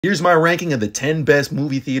Here's my ranking of the 10 best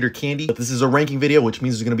movie theater candy. But this is a ranking video, which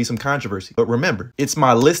means there's gonna be some controversy. But remember, it's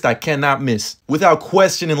my list I cannot miss. Without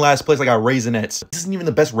question, in last place, I got Raisinets. This isn't even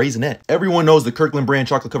the best Raisinette. Everyone knows the Kirkland brand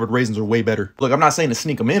chocolate covered raisins are way better. Look, I'm not saying to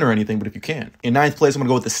sneak them in or anything, but if you can. In 9th place, I'm gonna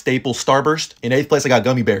go with the staple Starburst. In 8th place, I got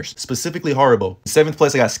Gummy Bears, specifically Haribo. In 7th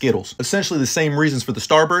place, I got Skittles. Essentially the same reasons for the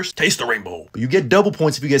Starburst. Taste the rainbow. But you get double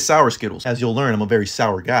points if you get sour Skittles. As you'll learn, I'm a very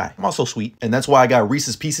sour guy. I'm also sweet. And that's why I got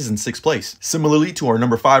Reese's Pieces in 6th place. Similarly to our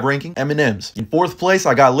number 5 ranking, M&M's. In 4th place,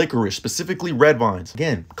 I got Licorice, specifically Red Vines.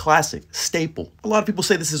 Again, classic, staple. A lot of people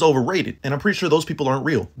say this is overrated, and I'm pretty sure those people aren't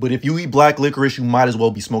real. But if you eat black licorice, you might as well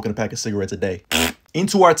be smoking a pack of cigarettes a day.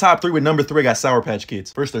 Into our top 3 with number 3, I got Sour Patch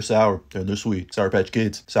Kids. First, they're sour, then they're sweet. Sour Patch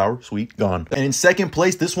Kids, sour, sweet, gone. And in 2nd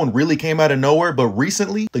place, this one really came out of nowhere, but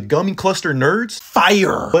recently, the Gummy Cluster Nerds,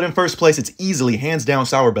 fire! But in 1st place, it's easily, hands down,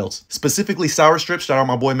 Sour Belts. Specifically Sour Strips, shout out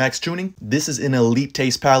my boy Max Tuning. This is an elite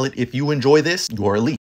taste palette. If you enjoy this, you are elite.